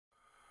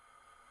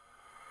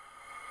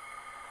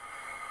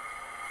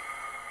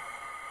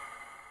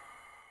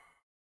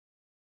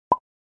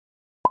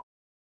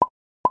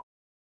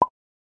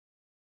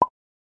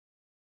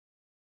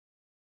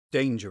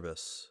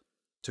Dangerous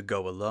to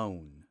Go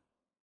Alone.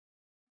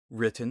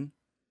 Written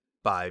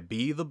by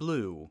B the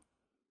Blue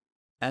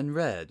and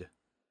read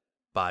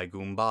by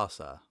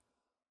Goombasa.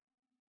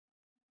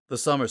 The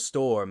summer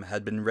storm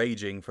had been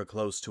raging for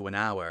close to an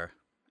hour.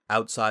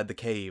 Outside the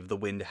cave the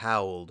wind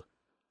howled,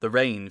 the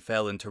rain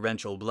fell in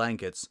torrential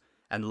blankets,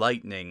 and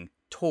lightning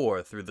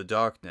tore through the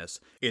darkness,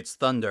 its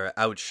thunder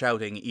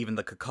outshouting even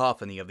the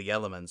cacophony of the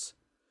elements.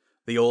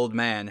 The old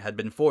man had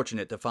been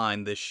fortunate to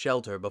find this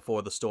shelter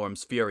before the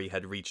storm's fury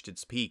had reached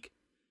its peak.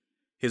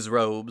 His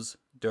robes,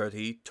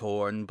 dirty,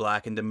 torn,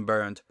 blackened, and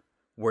burnt,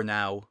 were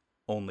now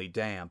only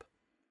damp.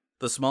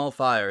 The small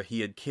fire he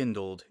had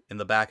kindled in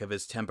the back of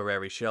his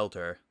temporary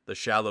shelter, the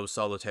shallow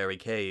solitary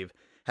cave,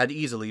 had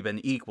easily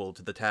been equal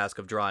to the task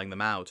of drying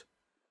them out.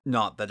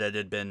 Not that it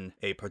had been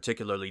a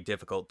particularly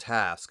difficult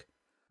task.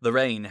 The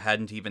rain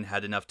hadn't even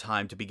had enough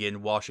time to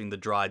begin washing the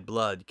dried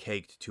blood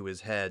caked to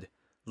his head,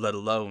 let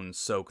alone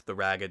soak the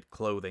ragged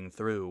clothing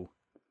through.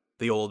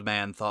 The old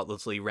man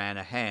thoughtlessly ran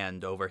a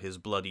hand over his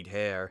bloodied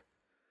hair.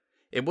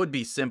 It would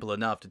be simple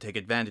enough to take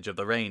advantage of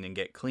the rain and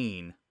get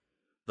clean.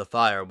 The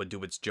fire would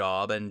do its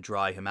job and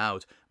dry him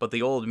out, but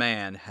the old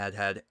man had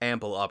had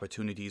ample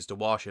opportunities to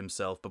wash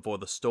himself before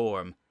the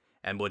storm,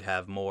 and would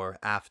have more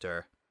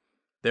after.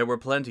 There were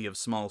plenty of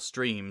small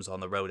streams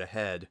on the road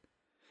ahead.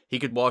 He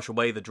could wash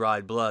away the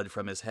dried blood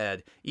from his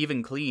head,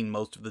 even clean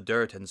most of the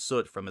dirt and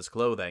soot from his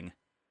clothing.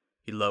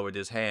 He lowered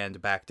his hand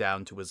back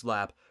down to his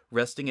lap,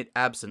 resting it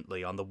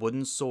absently on the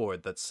wooden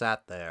sword that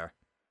sat there.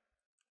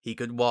 He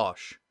could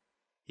wash.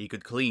 He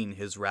could clean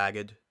his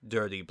ragged,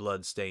 dirty,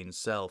 blood-stained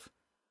self.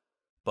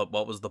 But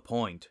what was the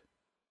point?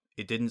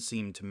 It didn't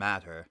seem to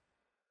matter.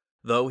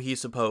 Though he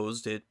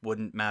supposed it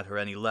wouldn't matter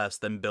any less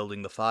than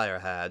building the fire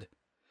had.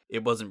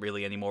 It wasn't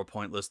really any more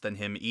pointless than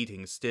him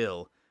eating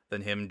still,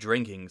 than him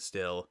drinking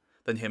still,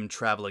 than him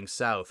traveling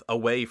south,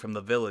 away from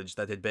the village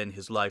that had been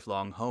his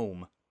lifelong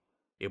home.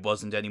 It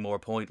wasn't any more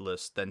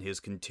pointless than his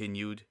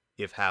continued,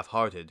 if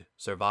half-hearted,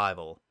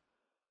 survival.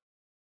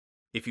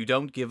 If you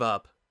don't give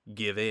up,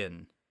 give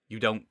in. You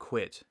don't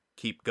quit,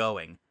 keep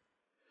going.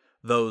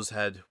 Those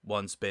had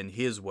once been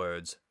his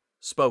words,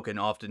 spoken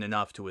often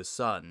enough to his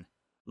son,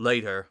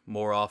 later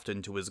more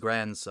often to his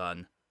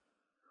grandson.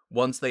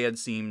 Once they had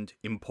seemed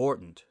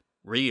important,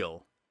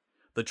 real.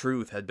 The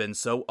truth had been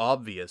so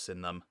obvious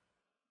in them.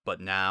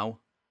 But now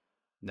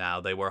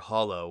they were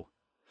hollow.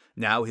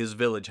 Now his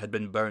village had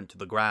been burnt to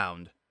the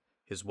ground.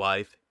 His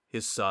wife,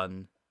 his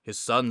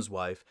son's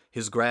wife,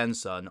 his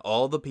grandson,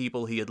 all the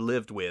people he had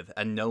lived with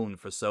and known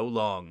for so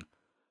long,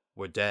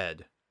 were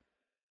dead.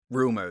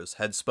 Rumors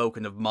had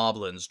spoken of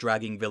moblins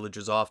dragging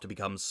villagers off to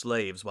become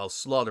slaves while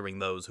slaughtering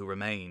those who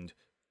remained.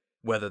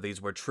 Whether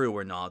these were true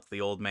or not,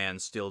 the old man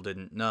still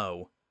didn't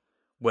know.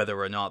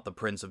 Whether or not the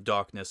Prince of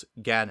Darkness,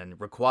 Ganon,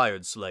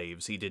 required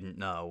slaves, he didn't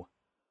know.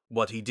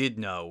 What he did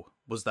know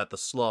was that the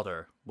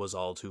slaughter was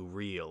all too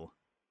real.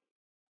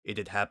 It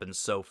had happened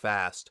so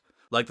fast.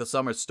 Like the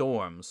summer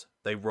storms,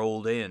 they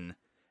rolled in,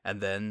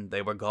 and then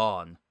they were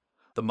gone.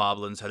 The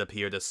moblins had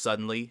appeared as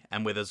suddenly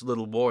and with as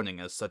little warning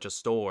as such a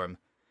storm,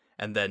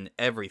 and then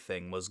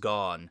everything was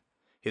gone.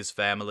 His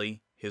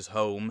family, his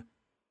home.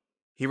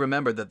 He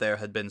remembered that there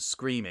had been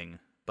screaming,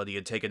 but he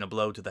had taken a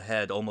blow to the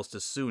head almost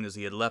as soon as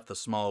he had left the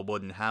small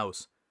wooden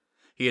house.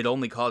 He had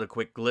only caught a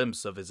quick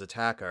glimpse of his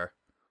attacker,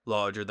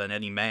 larger than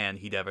any man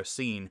he'd ever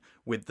seen,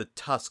 with the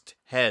tusked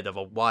head of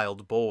a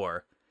wild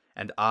boar,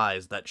 and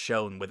eyes that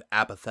shone with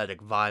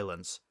apathetic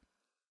violence.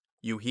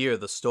 You hear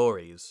the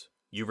stories,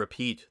 you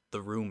repeat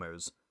the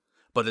rumors,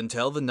 but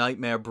until the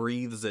nightmare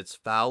breathes its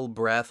foul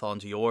breath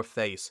onto your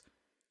face,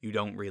 you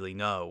don't really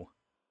know.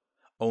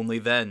 Only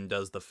then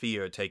does the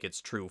fear take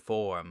its true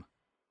form.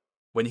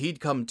 When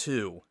he'd come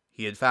to,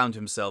 he had found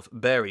himself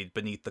buried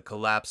beneath the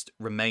collapsed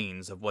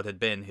remains of what had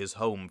been his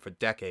home for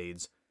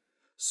decades.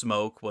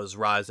 Smoke was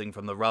rising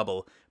from the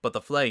rubble, but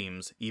the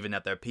flames, even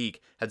at their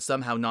peak, had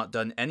somehow not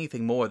done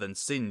anything more than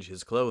singe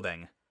his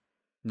clothing.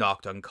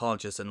 Knocked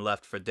unconscious and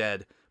left for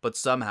dead, but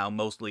somehow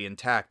mostly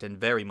intact and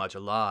very much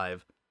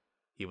alive.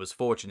 He was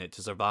fortunate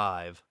to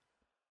survive.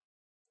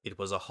 It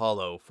was a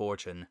hollow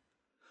fortune.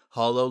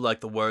 Hollow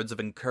like the words of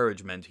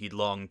encouragement he'd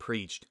long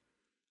preached.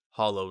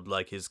 Hollowed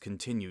like his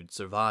continued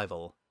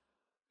survival.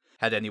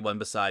 Had anyone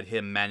beside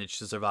him managed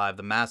to survive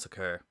the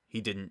massacre, he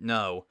didn't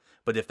know,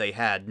 but if they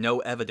had, no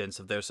evidence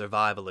of their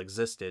survival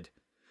existed.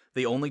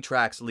 The only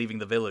tracks leaving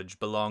the village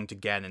belonged to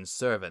Ganon's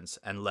servants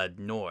and led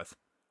north,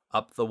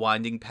 up the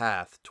winding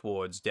path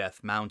towards Death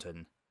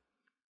Mountain.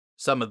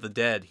 Some of the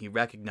dead he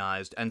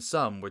recognized, and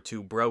some were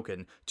too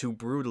broken, too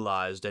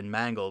brutalized and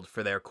mangled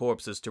for their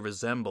corpses to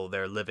resemble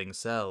their living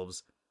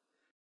selves.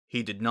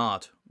 He did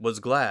not, was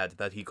glad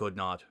that he could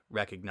not,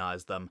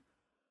 recognize them.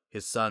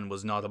 His son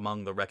was not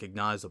among the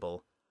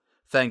recognizable.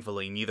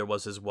 Thankfully, neither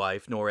was his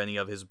wife nor any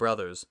of his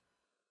brothers.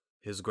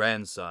 His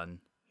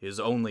grandson, his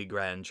only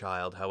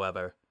grandchild,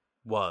 however,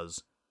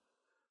 was.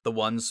 The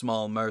one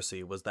small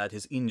mercy was that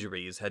his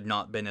injuries had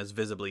not been as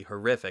visibly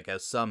horrific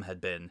as some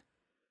had been.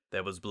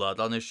 There was blood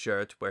on his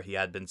shirt where he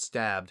had been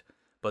stabbed,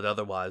 but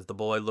otherwise the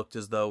boy looked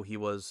as though he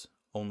was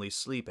only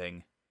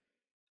sleeping.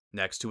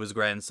 Next to his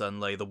grandson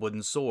lay the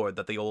wooden sword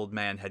that the old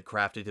man had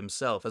crafted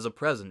himself as a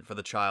present for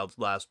the child's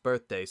last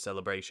birthday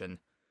celebration.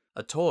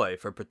 A toy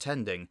for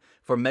pretending,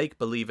 for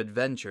make-believe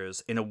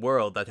adventures in a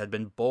world that had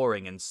been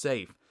boring and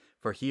safe,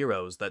 for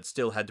heroes that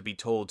still had to be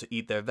told to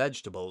eat their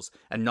vegetables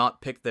and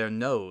not pick their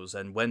nose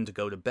and when to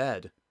go to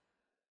bed.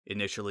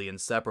 Initially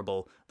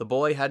inseparable, the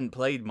boy hadn't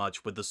played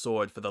much with the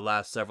sword for the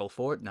last several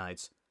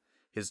fortnights.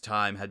 His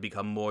time had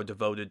become more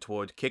devoted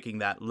toward kicking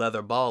that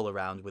leather ball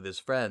around with his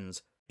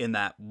friends, in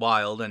that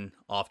wild and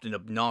often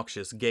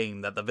obnoxious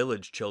game that the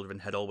village children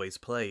had always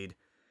played,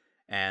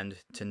 and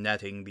to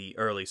netting the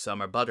early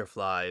summer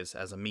butterflies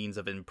as a means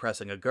of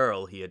impressing a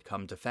girl he had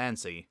come to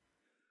fancy.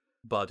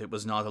 But it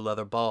was not a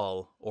leather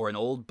ball or an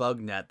old bug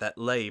net that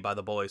lay by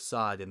the boy's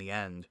side in the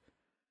end.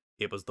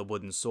 It was the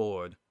wooden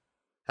sword.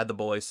 Had the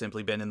boy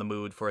simply been in the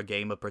mood for a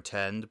game of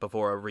pretend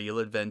before a real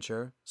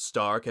adventure,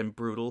 stark and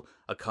brutal,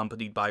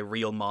 accompanied by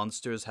real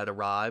monsters, had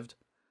arrived?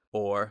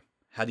 Or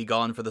had he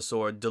gone for the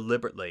sword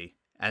deliberately,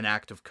 an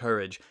act of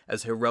courage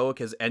as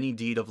heroic as any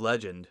deed of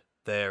legend,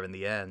 there in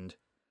the end?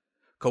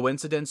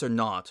 Coincidence or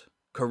not,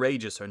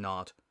 courageous or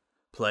not,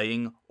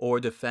 playing or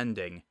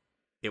defending,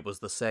 it was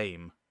the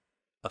same.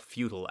 A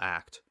futile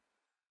act.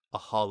 A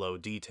hollow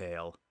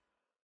detail.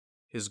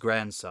 His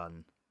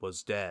grandson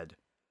was dead.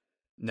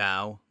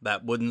 Now,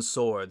 that wooden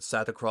sword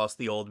sat across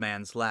the old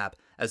man's lap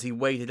as he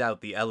waited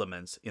out the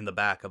elements in the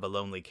back of a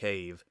lonely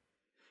cave.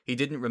 He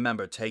didn't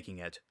remember taking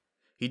it.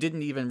 He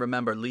didn't even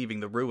remember leaving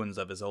the ruins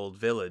of his old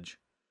village.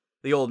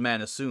 The old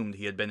man assumed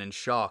he had been in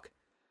shock,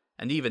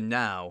 and even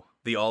now,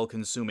 the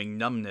all-consuming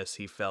numbness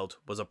he felt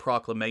was a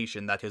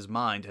proclamation that his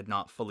mind had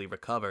not fully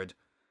recovered.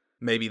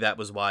 Maybe that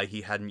was why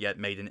he hadn't yet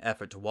made an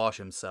effort to wash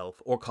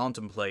himself or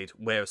contemplate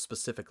where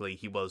specifically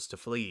he was to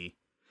flee.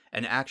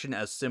 An action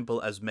as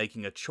simple as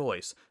making a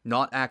choice,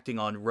 not acting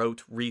on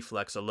rote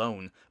reflex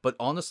alone, but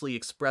honestly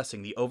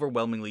expressing the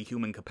overwhelmingly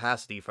human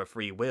capacity for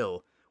free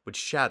will, would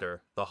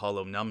shatter the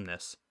hollow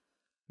numbness.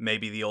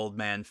 Maybe the old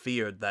man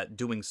feared that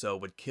doing so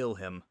would kill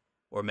him,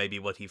 or maybe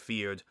what he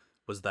feared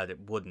was that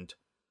it wouldn't.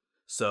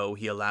 So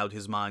he allowed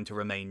his mind to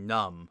remain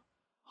numb,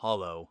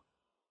 hollow,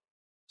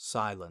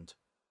 silent.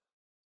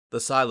 The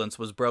silence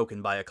was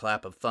broken by a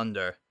clap of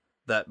thunder,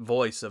 that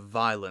voice of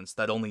violence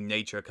that only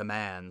nature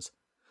commands.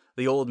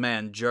 The old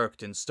man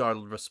jerked in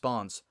startled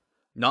response,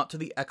 not to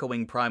the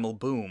echoing primal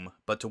boom,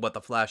 but to what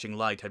the flashing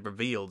light had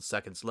revealed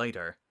seconds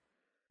later.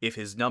 If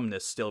his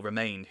numbness still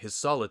remained, his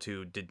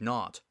solitude did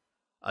not.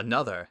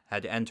 Another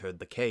had entered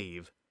the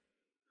cave.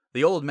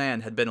 The old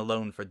man had been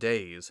alone for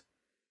days.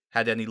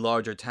 Had any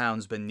larger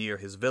towns been near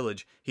his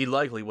village, he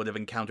likely would have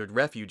encountered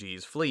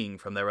refugees fleeing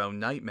from their own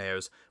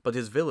nightmares, but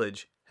his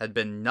village had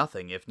been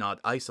nothing if not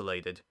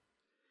isolated.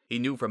 He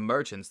knew from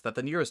merchants that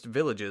the nearest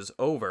villages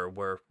over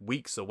were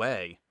weeks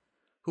away.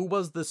 Who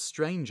was this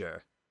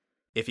stranger?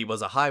 If he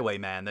was a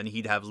highwayman, then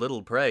he'd have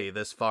little prey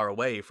this far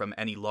away from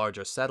any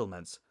larger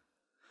settlements.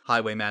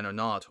 Highwayman or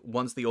not,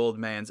 once the old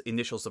man's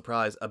initial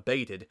surprise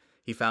abated,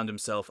 he found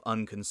himself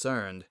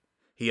unconcerned.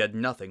 He had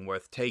nothing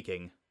worth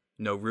taking.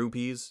 No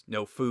rupees,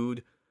 no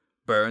food,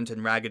 burnt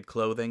and ragged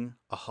clothing,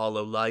 a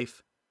hollow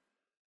life.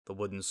 The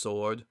wooden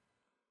sword.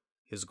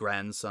 His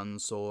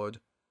grandson's sword.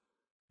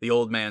 The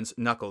old man's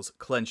knuckles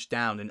clenched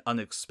down in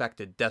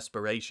unexpected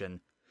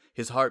desperation.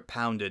 His heart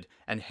pounded,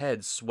 and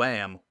head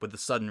swam with the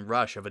sudden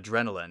rush of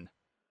adrenaline.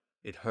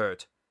 It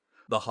hurt.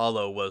 The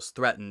hollow was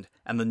threatened,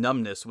 and the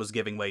numbness was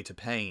giving way to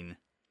pain.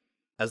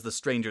 As the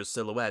stranger's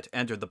silhouette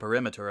entered the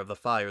perimeter of the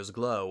fire's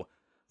glow,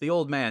 the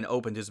old man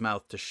opened his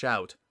mouth to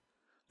shout.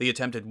 The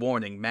attempted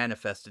warning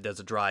manifested as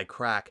a dry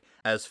crack,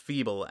 as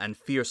feeble and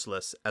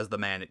fierceless as the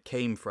man it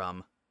came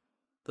from.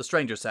 The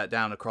stranger sat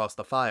down across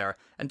the fire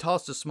and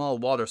tossed a small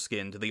water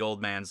skin to the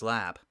old man's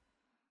lap.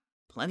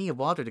 "Plenty of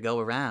water to go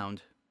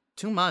around.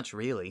 Too much,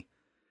 really.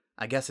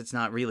 I guess it's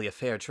not really a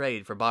fair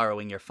trade for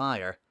borrowing your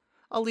fire.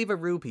 I'll leave a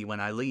rupee when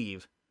I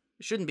leave.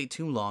 It shouldn't be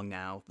too long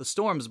now. The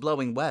storm's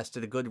blowing west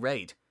at a good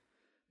rate.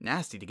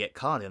 Nasty to get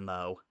caught in,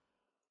 though."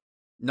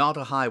 Not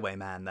a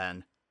highwayman,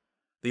 then.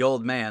 The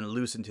old man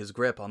loosened his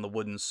grip on the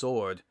wooden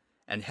sword,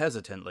 and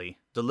hesitantly,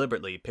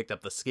 deliberately picked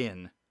up the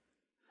skin.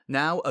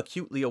 Now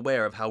acutely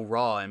aware of how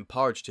raw and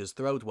parched his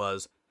throat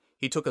was,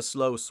 he took a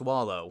slow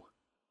swallow.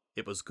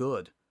 It was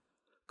good.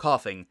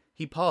 Coughing,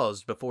 he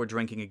paused before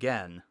drinking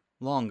again,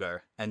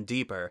 longer and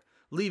deeper,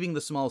 leaving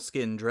the small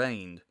skin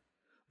drained.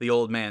 The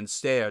old man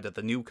stared at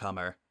the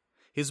newcomer.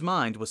 His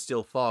mind was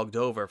still fogged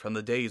over from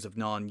the days of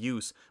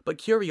non-use, but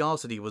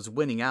curiosity was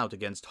winning out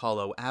against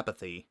hollow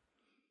apathy.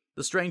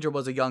 The stranger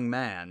was a young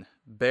man,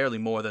 barely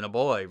more than a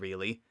boy,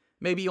 really,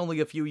 maybe only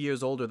a few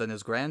years older than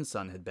his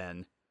grandson had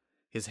been.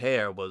 His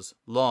hair was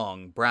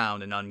long,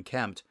 brown, and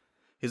unkempt.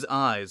 His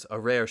eyes a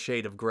rare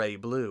shade of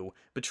gray-blue,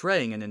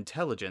 betraying an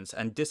intelligence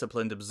and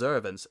disciplined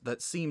observance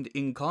that seemed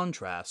in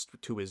contrast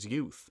to his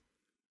youth.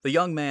 The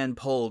young man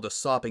pulled a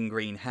sopping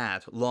green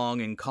hat,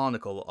 long and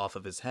conical, off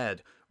of his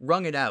head,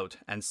 wrung it out,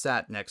 and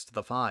sat next to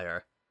the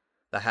fire.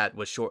 The hat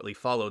was shortly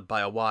followed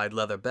by a wide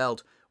leather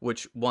belt,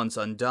 which, once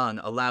undone,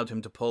 allowed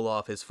him to pull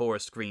off his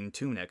forest green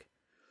tunic.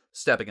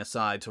 Stepping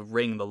aside to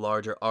wring the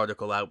larger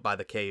article out by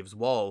the cave's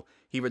wall,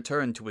 he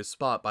returned to his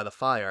spot by the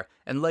fire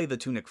and laid the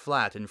tunic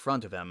flat in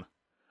front of him.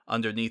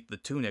 Underneath the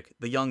tunic,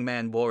 the young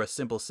man wore a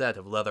simple set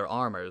of leather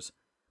armors.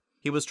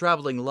 He was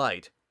traveling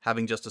light,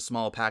 having just a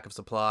small pack of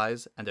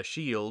supplies and a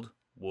shield,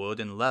 wood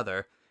and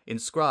leather,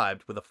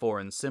 inscribed with a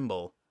foreign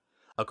symbol.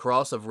 A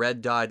cross of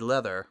red-dyed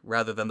leather,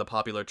 rather than the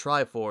popular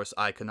Triforce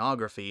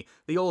iconography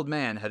the old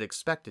man had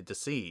expected to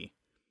see.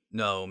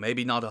 No,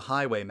 maybe not a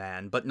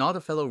highwayman, but not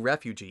a fellow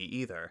refugee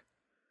either.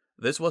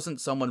 This wasn't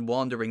someone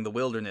wandering the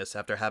wilderness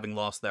after having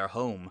lost their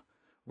home.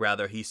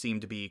 Rather, he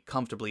seemed to be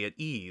comfortably at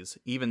ease,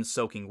 even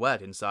soaking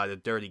wet inside a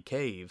dirty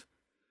cave.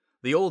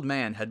 The old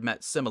man had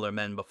met similar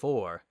men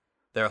before.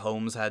 Their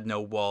homes had no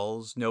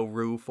walls, no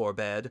roof or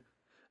bed.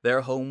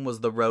 Their home was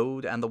the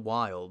road and the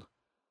wild.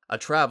 A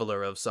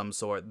traveler of some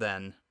sort,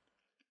 then.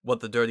 What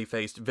the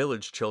dirty-faced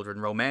village children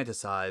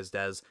romanticized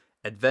as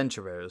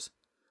adventurers,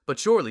 but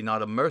surely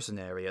not a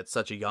mercenary at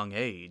such a young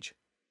age.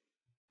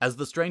 As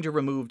the stranger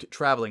removed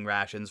traveling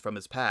rations from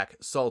his pack,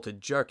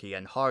 salted jerky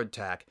and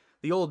hardtack,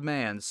 the old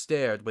man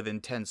stared with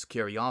intense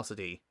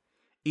curiosity.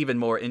 Even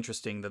more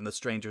interesting than the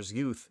stranger's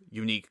youth,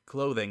 unique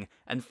clothing,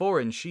 and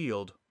foreign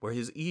shield were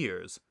his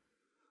ears.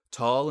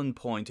 Tall and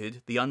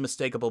pointed, the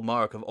unmistakable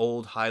mark of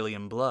old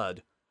Hylian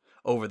blood.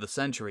 Over the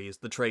centuries,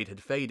 the trait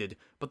had faded,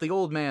 but the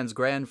old man's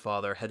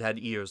grandfather had had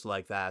ears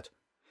like that.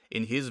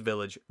 In his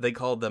village, they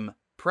called them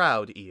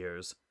proud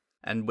ears,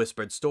 and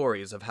whispered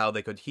stories of how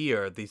they could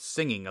hear the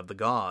singing of the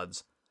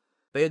gods.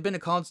 They had been a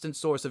constant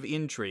source of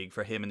intrigue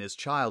for him in his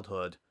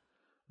childhood.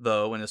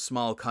 Though in a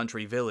small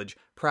country village,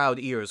 proud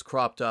ears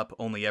cropped up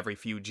only every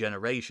few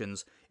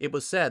generations, it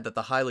was said that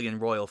the Hylian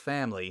royal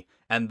family,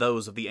 and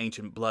those of the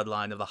ancient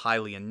bloodline of the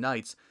Hylian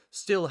knights,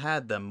 still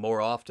had them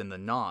more often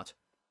than not.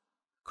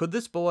 Could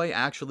this boy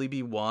actually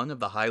be one of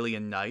the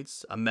Hylian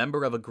knights, a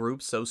member of a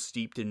group so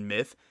steeped in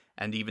myth,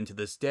 and even to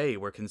this day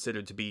were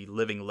considered to be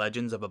living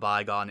legends of a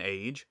bygone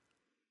age?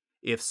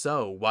 If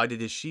so, why did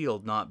his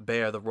shield not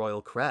bear the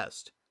royal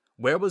crest?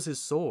 Where was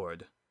his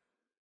sword?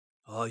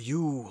 "Are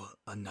you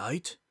a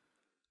knight?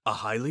 A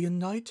Hylian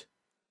knight?"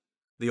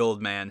 the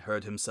old man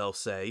heard himself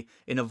say,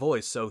 in a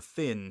voice so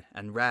thin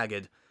and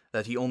ragged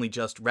that he only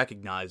just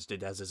recognized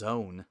it as his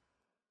own.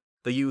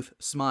 The youth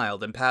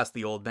smiled and passed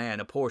the old man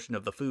a portion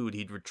of the food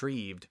he'd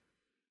retrieved.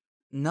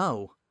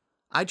 "No.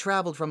 I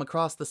traveled from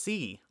across the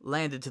sea,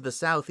 landed to the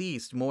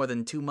southeast more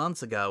than 2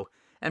 months ago,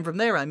 and from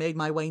there I made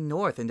my way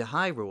north into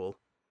Hyrule.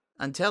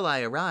 Until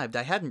I arrived,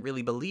 I hadn't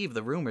really believed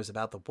the rumors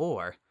about the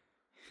war.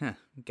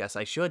 Guess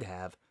I should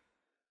have."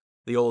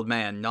 The old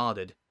man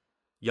nodded.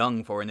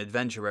 Young for an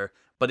adventurer,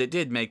 but it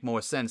did make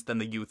more sense than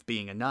the youth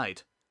being a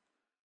knight.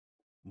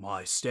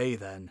 "Why stay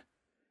then?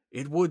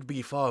 It would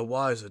be far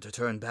wiser to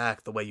turn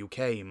back the way you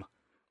came.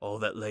 All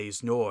that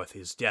lays north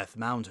is Death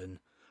Mountain,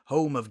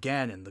 home of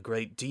Ganon, the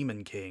great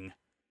Demon King.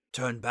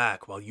 Turn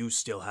back while you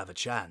still have a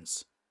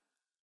chance."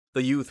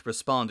 The youth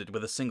responded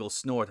with a single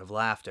snort of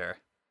laughter.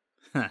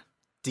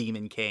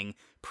 Demon King,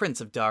 Prince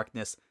of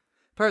Darkness.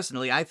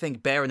 Personally, I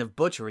think Baron of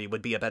Butchery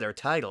would be a better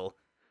title.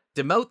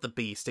 Demote the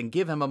beast and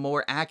give him a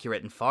more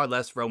accurate and far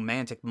less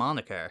romantic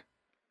moniker.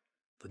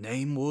 "The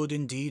name would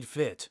indeed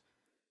fit,"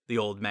 the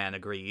old man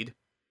agreed.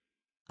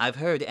 "I've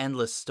heard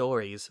endless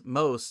stories,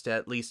 most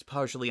at least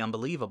partially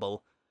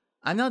unbelievable.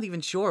 I'm not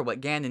even sure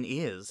what Ganon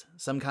is.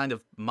 Some kind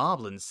of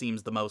moblin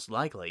seems the most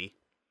likely."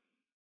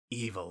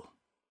 "Evil,"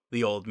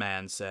 the old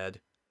man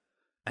said.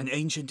 "An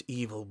ancient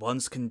evil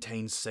once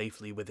contained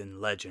safely within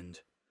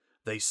legend.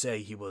 They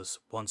say he was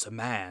once a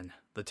man,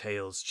 the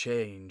tales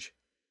change.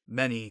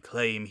 Many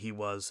claim he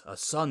was a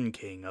Sun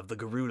King of the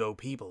Gerudo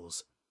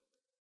peoples."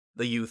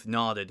 The youth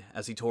nodded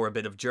as he tore a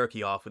bit of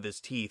jerky off with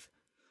his teeth.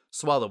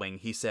 Swallowing,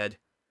 he said,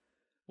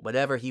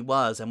 "Whatever he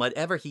was and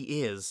whatever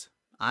he is,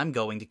 I'm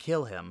going to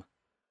kill him."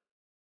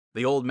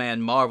 The old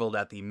man marveled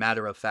at the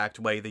matter-of-fact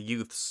way the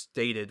youth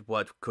stated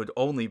what could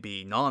only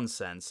be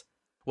nonsense.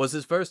 Was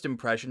his first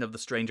impression of the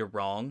stranger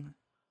wrong?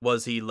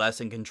 Was he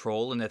less in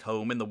control and at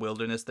home in the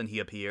wilderness than he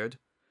appeared?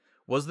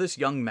 Was this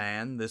young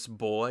man, this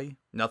boy,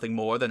 nothing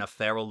more than a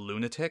feral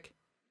lunatic?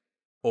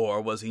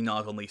 Or was he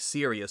not only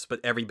serious, but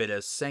every bit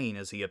as sane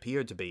as he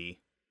appeared to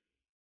be?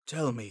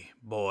 "Tell me,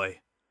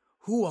 boy,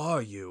 who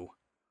are you?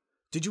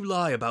 Did you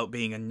lie about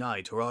being a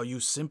knight, or are you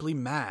simply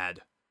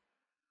mad?"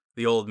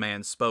 The old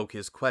man spoke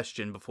his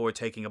question before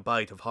taking a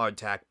bite of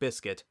hardtack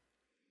biscuit.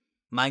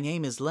 "My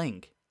name is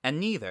Link, and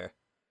neither,"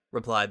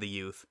 replied the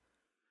youth.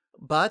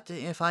 "But,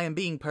 if I am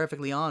being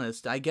perfectly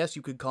honest, I guess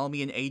you could call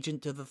me an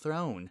agent to the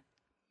throne.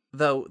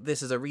 Though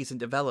this is a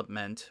recent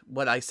development,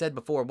 what I said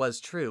before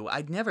was true.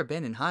 I'd never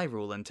been in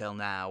Hyrule until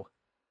now."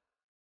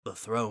 "The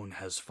throne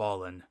has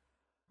fallen,"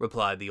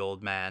 replied the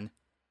old man.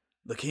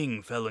 "The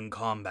king fell in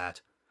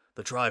combat.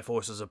 The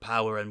Triforces of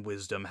power and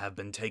wisdom have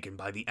been taken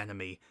by the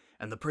enemy,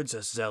 and the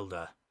Princess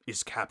Zelda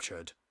is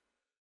captured."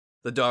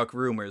 The dark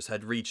rumors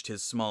had reached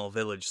his small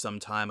village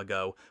some time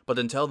ago, but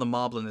until the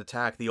moblin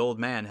attack the old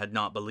man had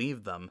not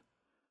believed them.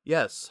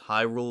 Yes,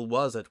 Hyrule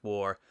was at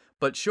war,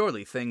 but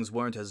surely things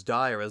weren't as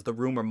dire as the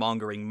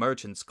rumor-mongering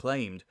merchants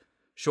claimed.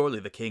 Surely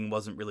the king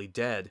wasn't really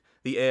dead,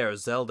 the heir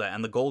Zelda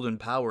and the golden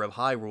power of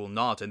Hyrule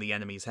not in the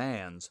enemy's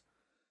hands.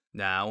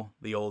 Now,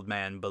 the old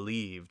man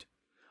believed.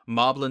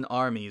 Moblin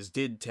armies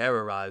did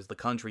terrorize the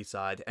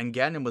countryside, and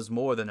Ganon was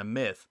more than a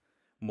myth,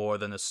 more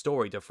than a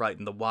story to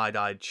frighten the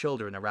wide-eyed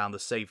children around the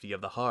safety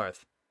of the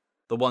hearth.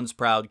 The once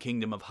proud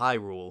kingdom of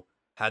Hyrule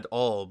had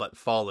all but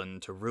fallen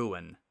to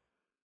ruin.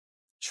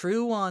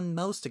 True on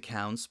most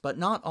accounts, but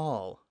not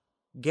all.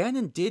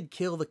 Ganon did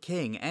kill the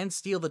king and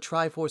steal the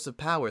Triforce of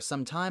Power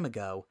some time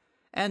ago,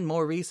 and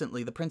more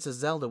recently the Princess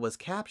Zelda was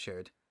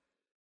captured.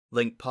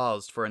 Link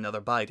paused for another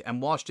bite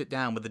and washed it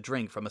down with a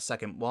drink from a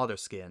second water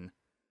skin.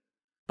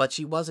 But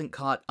she wasn't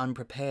caught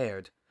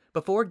unprepared.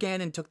 Before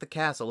Ganon took the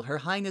castle, Her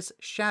Highness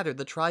shattered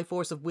the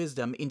Triforce of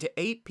Wisdom into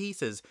 8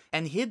 pieces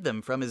and hid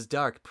them from his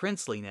dark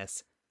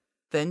princeliness.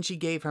 Then she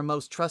gave her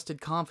most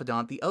trusted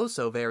confidant the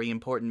oh-so-very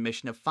important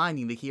mission of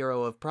finding the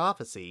Hero of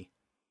Prophecy.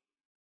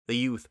 The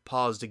youth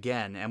paused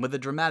again, and with a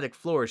dramatic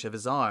flourish of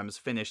his arms,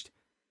 finished,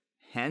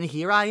 "And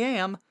here I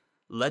am,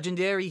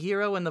 legendary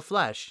hero in the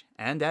flesh,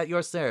 and at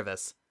your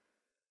service."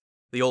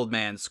 The old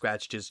man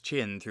scratched his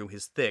chin through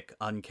his thick,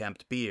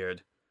 unkempt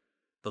beard.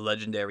 The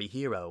legendary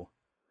hero.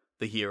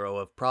 The hero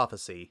of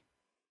prophecy.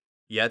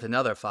 Yet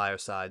another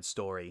fireside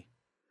story.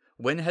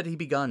 When had he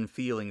begun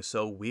feeling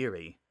so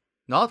weary?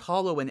 Not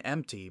hollow and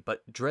empty,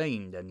 but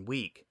drained and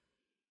weak.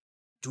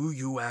 "Do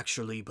you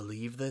actually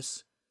believe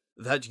this?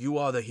 That you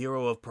are the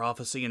hero of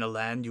prophecy in a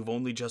land you've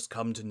only just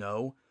come to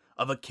know?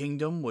 Of a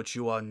kingdom which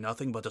you are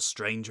nothing but a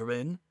stranger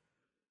in?"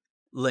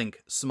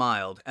 Link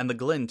smiled, and the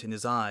glint in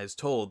his eyes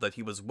told that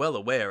he was well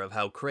aware of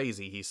how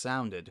crazy he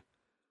sounded.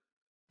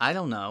 "I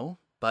don't know,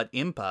 but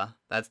Impa,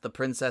 that's the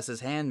princess's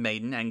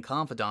handmaiden and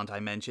confidant I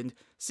mentioned,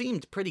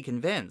 seemed pretty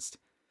convinced.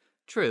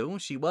 True,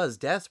 she was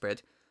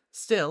desperate.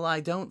 Still,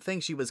 I don't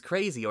think she was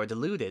crazy or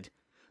deluded.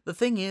 The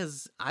thing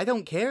is, I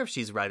don't care if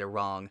she's right or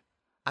wrong.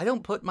 I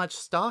don't put much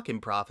stock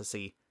in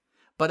prophecy.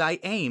 But I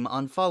aim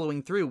on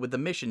following through with the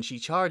mission she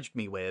charged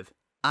me with.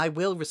 I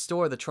will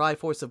restore the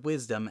Triforce of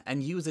Wisdom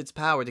and use its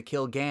power to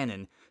kill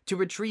Ganon, to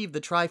retrieve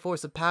the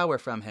Triforce of Power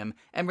from him,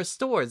 and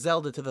restore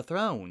Zelda to the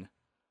throne."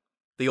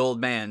 The old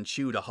man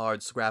chewed a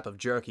hard scrap of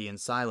jerky in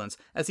silence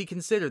as he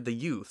considered the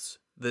youth's,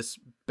 this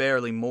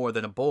barely more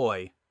than a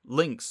boy,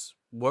 Link's,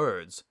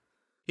 words.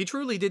 He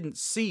truly didn't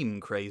seem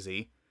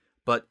crazy,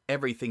 but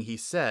everything he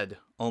said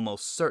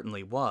almost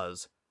certainly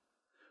was.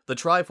 The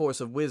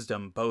Triforce of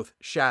Wisdom both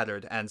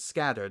shattered and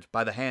scattered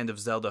by the hand of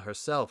Zelda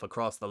herself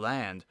across the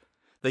land.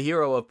 The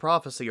hero of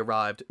prophecy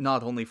arrived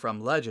not only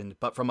from legend,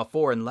 but from a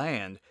foreign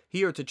land,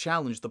 here to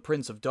challenge the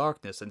Prince of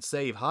Darkness and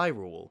save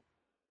Hyrule.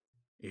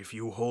 "If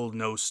you hold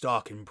no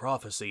stock in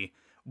prophecy,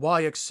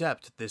 why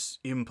accept this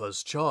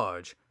Impa's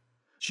charge?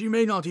 She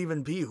may not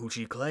even be who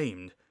she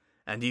claimed,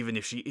 and even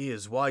if she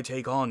is, why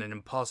take on an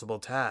impossible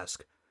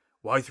task?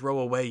 Why throw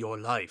away your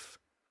life?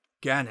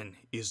 Ganon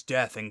is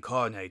death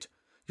incarnate.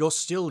 You're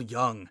still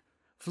young.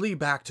 Flee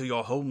back to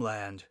your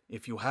homeland,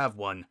 if you have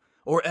one,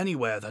 or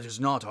anywhere that is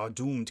not our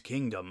doomed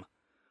kingdom.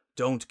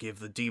 Don't give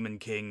the Demon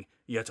King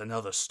yet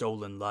another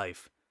stolen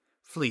life.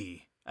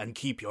 Flee and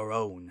keep your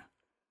own."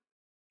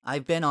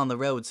 "I've been on the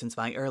road since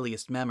my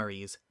earliest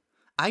memories.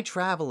 I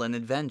travel and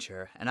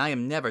adventure, and I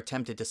am never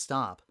tempted to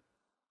stop.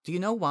 Do you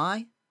know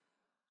why?"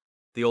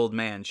 The old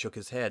man shook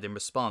his head in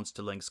response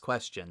to Link's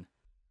question.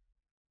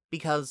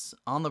 "Because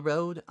on the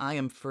road I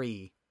am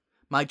free.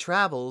 My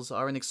travels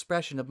are an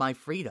expression of my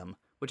freedom,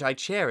 which I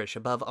cherish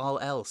above all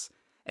else,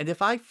 and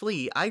if I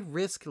flee, I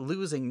risk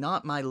losing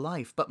not my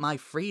life, but my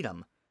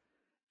freedom.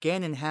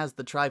 Ganon has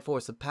the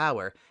Triforce of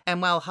Power, and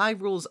while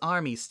Hyrule's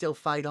armies still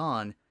fight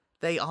on,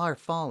 they are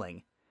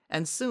falling,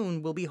 and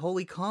soon will be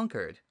wholly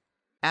conquered.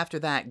 After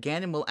that,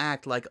 Ganon will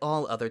act like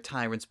all other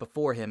tyrants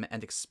before him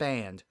and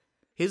expand.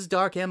 His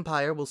dark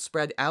empire will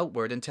spread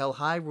outward until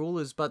Hyrule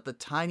is but the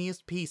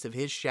tiniest piece of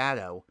his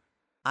shadow.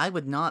 I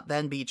would not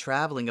then be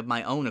traveling of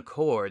my own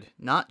accord,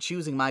 not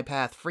choosing my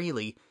path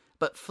freely,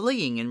 but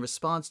fleeing in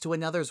response to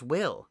another's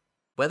will.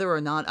 Whether or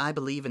not I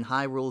believe in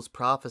Hyrule's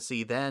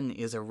prophecy then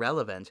is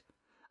irrelevant.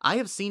 I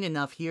have seen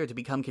enough here to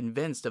become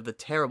convinced of the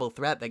terrible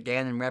threat that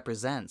Ganon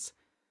represents.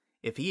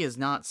 If he is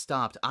not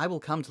stopped, I will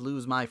come to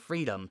lose my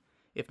freedom,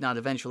 if not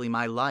eventually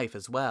my life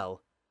as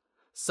well.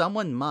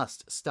 Someone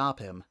must stop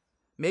him.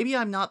 Maybe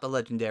I'm not the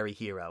legendary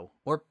hero,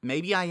 or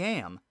maybe I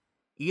am.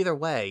 Either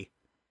way,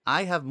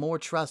 I have more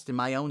trust in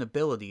my own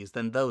abilities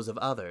than those of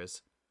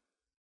others."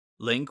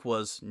 Link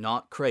was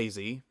not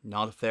crazy,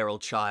 not a feral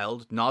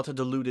child, not a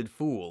deluded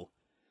fool.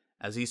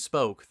 As he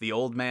spoke, the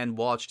old man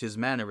watched his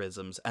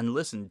mannerisms and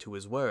listened to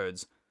his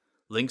words.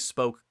 Link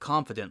spoke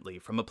confidently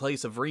from a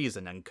place of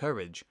reason and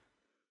courage.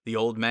 The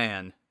old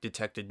man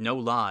detected no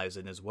lies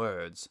in his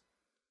words.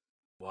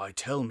 "Why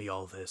tell me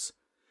all this?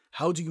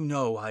 How do you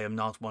know I am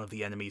not one of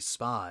the enemy's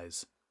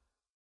spies?"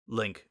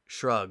 Link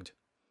shrugged.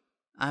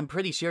 "I'm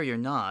pretty sure you're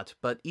not,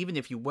 but even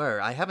if you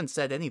were, I haven't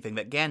said anything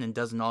that Ganon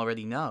doesn't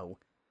already know.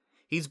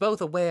 He's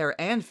both aware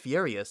and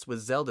furious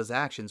with Zelda's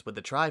actions with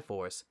the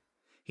Triforce.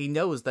 He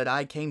knows that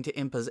I came to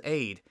Impa's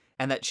aid,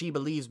 and that she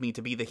believes me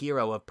to be the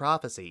hero of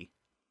prophecy.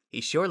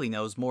 He surely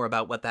knows more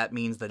about what that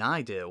means than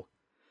I do.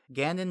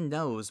 Ganon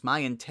knows my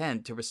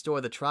intent to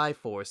restore the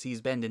Triforce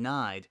he's been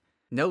denied,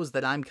 knows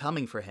that I'm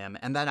coming for him,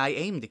 and that I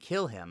aim to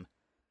kill him.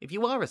 If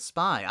you are a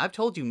spy, I've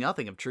told you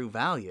nothing of true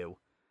value.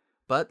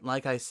 But,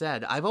 like I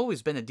said, I've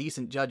always been a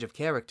decent judge of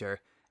character,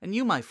 and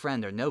you, my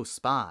friend, are no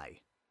spy.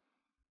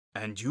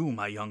 And you,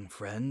 my young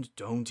friend,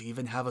 don't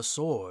even have a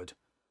sword,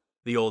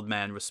 the old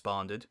man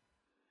responded.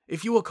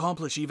 If you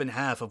accomplish even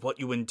half of what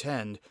you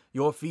intend,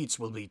 your feats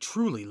will be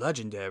truly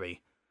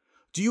legendary.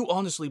 Do you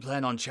honestly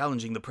plan on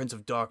challenging the Prince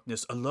of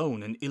Darkness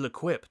alone and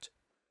ill-equipped?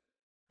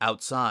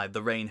 Outside,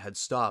 the rain had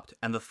stopped,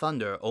 and the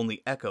thunder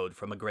only echoed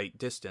from a great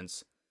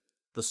distance.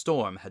 The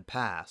storm had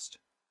passed.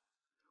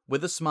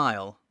 With a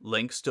smile,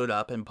 Link stood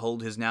up and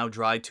pulled his now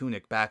dry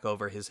tunic back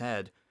over his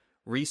head,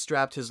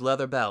 restrapped his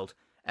leather belt,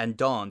 and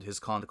donned his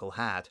conical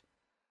hat.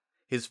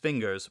 His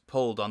fingers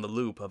pulled on the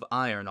loop of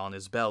iron on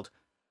his belt.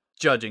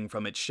 Judging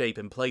from its shape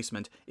and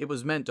placement, it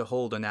was meant to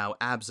hold a now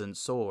absent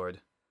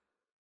sword.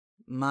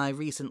 My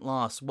recent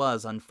loss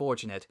was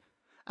unfortunate.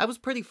 I was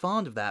pretty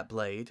fond of that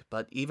blade,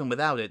 but even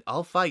without it,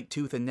 I'll fight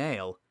tooth and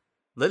nail.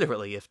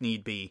 Literally, if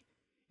need be.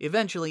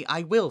 Eventually,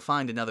 I will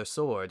find another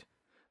sword.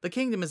 The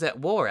kingdom is at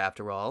war,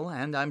 after all,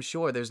 and I'm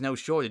sure there's no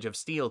shortage of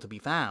steel to be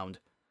found.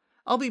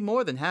 I'll be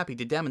more than happy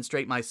to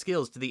demonstrate my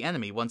skills to the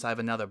enemy once I've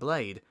another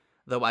blade,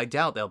 though I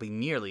doubt they'll be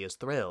nearly as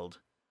thrilled.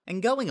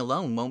 And going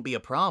alone won't be a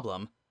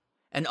problem.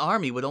 An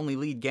army would only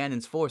lead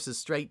Ganon's forces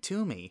straight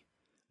to me.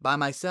 By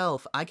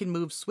myself, I can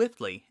move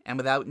swiftly, and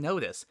without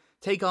notice,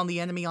 take on the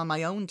enemy on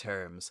my own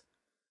terms.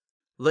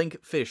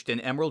 Link fished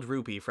an emerald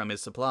rupee from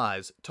his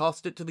supplies,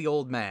 tossed it to the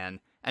old man,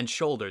 and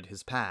shouldered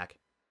his pack.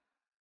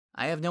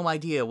 I have no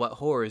idea what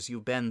horrors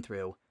you've been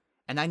through,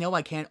 and I know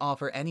I can't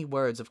offer any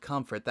words of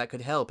comfort that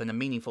could help in a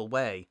meaningful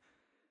way.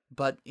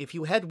 But if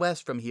you head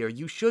west from here,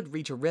 you should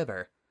reach a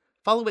river.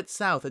 Follow it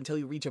south until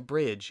you reach a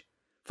bridge.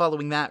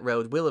 Following that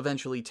road will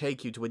eventually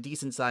take you to a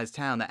decent-sized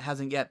town that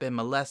hasn't yet been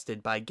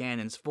molested by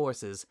Ganon's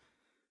forces.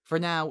 For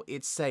now,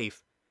 it's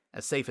safe.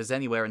 As safe as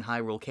anywhere in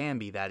Hyrule can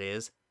be, that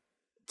is.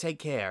 Take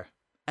care,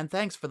 and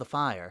thanks for the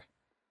fire.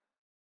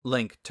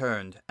 Link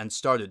turned and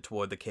started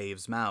toward the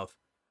cave's mouth,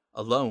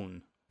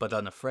 alone but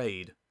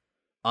unafraid,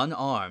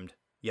 unarmed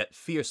yet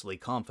fiercely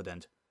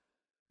confident.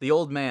 The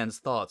old man's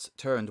thoughts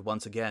turned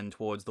once again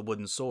towards the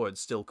wooden sword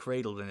still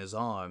cradled in his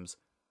arms.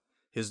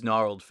 His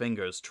gnarled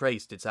fingers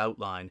traced its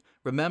outline,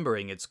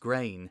 remembering its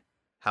grain,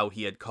 how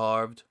he had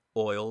carved,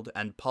 oiled,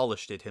 and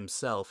polished it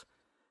himself,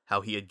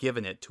 how he had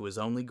given it to his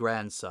only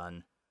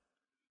grandson.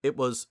 It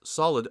was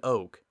solid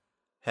oak,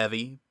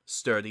 heavy,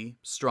 sturdy,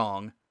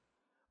 strong,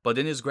 but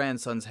in his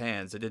grandson's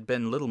hands it had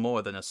been little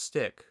more than a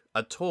stick,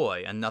 a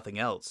toy, and nothing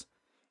else.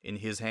 In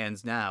his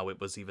hands now it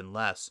was even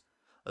less,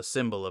 a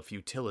symbol of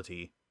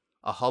futility,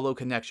 a hollow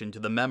connection to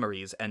the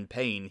memories and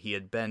pain he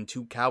had been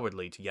too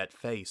cowardly to yet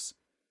face.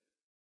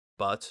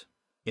 But,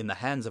 in the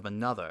hands of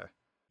another,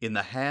 in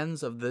the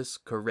hands of this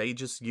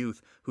courageous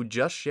youth who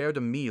just shared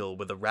a meal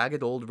with a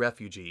ragged old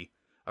refugee,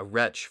 a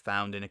wretch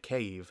found in a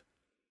cave.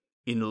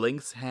 In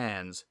Link's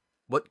hands,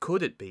 what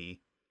could it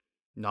be?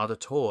 Not a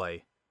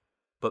toy,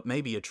 but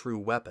maybe a true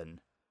weapon.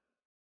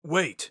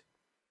 Wait!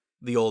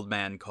 The old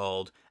man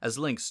called, as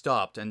Link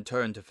stopped and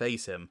turned to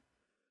face him.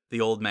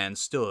 The old man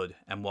stood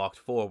and walked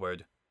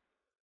forward.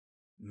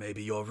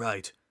 Maybe you're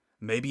right.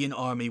 Maybe an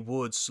army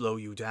would slow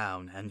you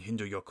down and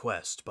hinder your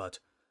quest, but...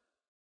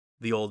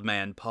 The old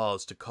man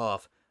paused to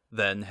cough,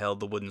 then held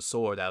the wooden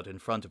sword out in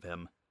front of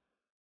him.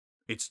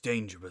 It's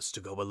dangerous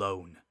to go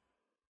alone.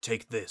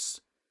 Take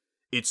this.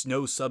 It's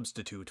no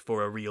substitute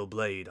for a real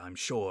blade, I'm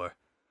sure,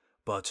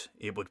 but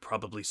it would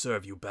probably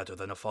serve you better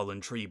than a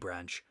fallen tree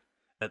branch,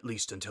 at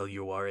least until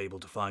you are able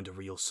to find a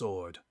real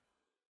sword.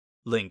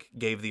 Link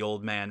gave the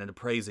old man an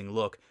appraising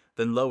look,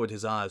 then lowered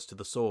his eyes to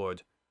the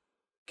sword.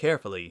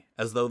 Carefully,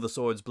 as though the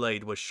sword's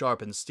blade was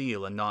sharpened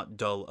steel and not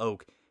dull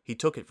oak, he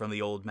took it from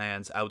the old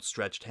man's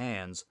outstretched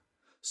hands.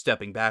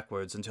 Stepping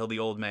backwards until the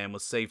old man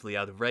was safely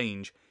out of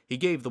range, he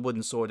gave the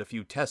wooden sword a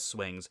few test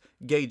swings,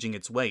 gauging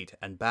its weight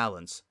and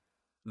balance.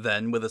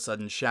 Then, with a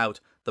sudden shout,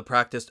 the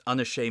practiced,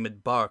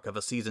 unashamed bark of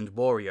a seasoned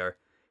warrior,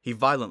 he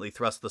violently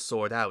thrust the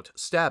sword out,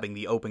 stabbing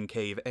the open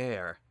cave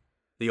air.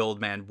 The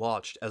old man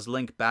watched as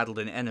Link battled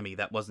an enemy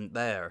that wasn't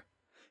there.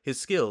 His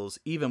skills,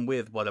 even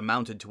with what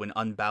amounted to an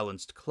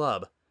unbalanced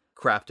club,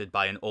 crafted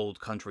by an old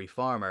country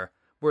farmer,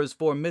 were as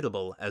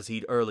formidable as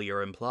he'd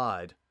earlier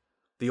implied.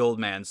 The old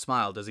man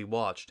smiled as he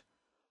watched.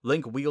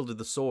 Link wielded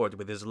the sword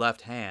with his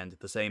left hand,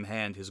 the same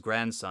hand his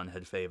grandson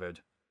had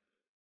favored.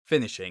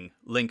 Finishing,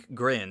 Link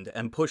grinned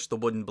and pushed the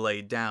wooden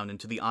blade down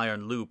into the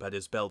iron loop at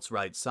his belt's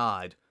right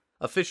side,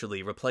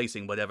 officially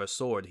replacing whatever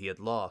sword he had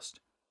lost.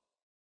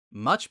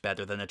 Much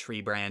better than a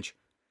tree branch.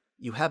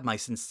 You have my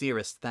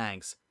sincerest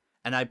thanks,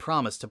 and I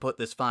promise to put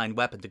this fine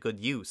weapon to good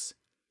use.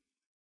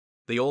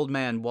 The old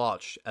man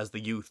watched as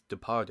the youth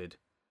departed.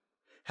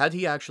 Had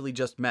he actually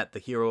just met the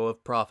hero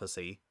of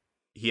prophecy?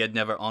 He had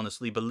never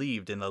honestly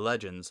believed in the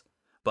legends,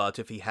 but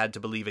if he had to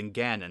believe in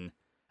Ganon,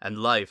 and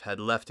life had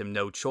left him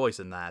no choice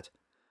in that,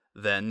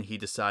 then he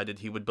decided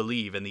he would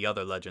believe in the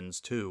other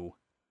legends too.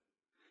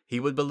 He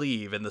would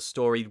believe in the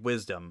storied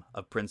wisdom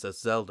of Princess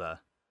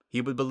Zelda.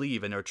 He would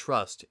believe in her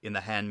trust in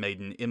the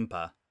handmaiden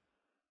Impa.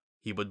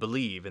 He would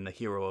believe in the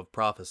hero of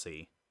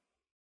prophecy.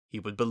 He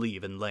would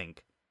believe in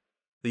Link.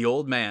 The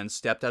old man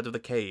stepped out of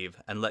the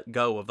cave and let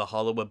go of the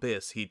hollow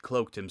abyss he'd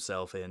cloaked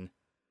himself in.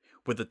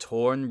 With a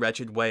torn,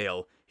 wretched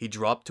wail, he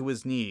dropped to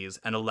his knees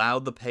and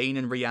allowed the pain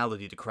and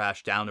reality to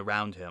crash down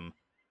around him.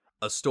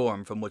 A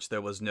storm from which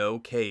there was no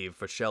cave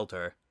for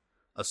shelter.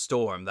 A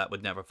storm that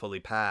would never fully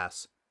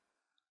pass.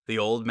 The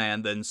old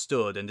man then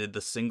stood and did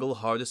the single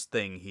hardest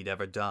thing he'd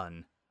ever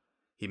done.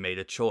 He made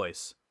a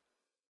choice.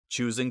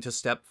 Choosing to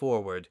step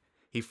forward,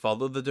 he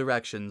followed the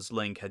directions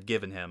Link had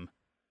given him.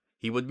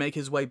 He would make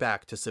his way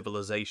back to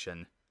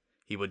civilization.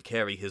 He would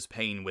carry his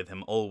pain with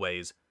him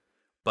always,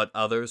 but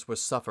others were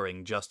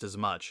suffering just as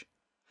much.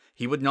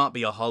 He would not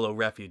be a hollow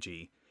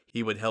refugee.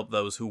 He would help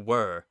those who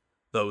were,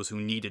 those who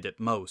needed it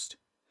most.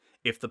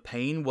 If the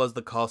pain was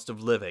the cost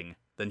of living,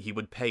 then he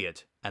would pay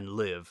it and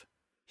live.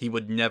 He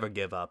would never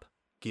give up,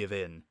 give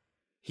in.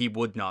 He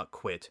would not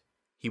quit.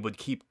 He would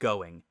keep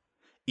going.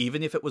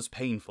 Even if it was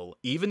painful,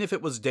 even if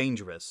it was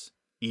dangerous,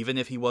 even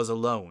if he was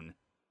alone,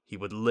 he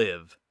would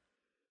live.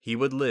 He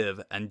would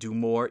live and do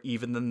more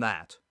even than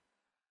that.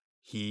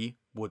 He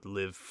would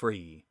live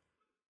free.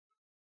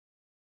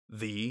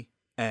 The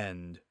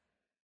end.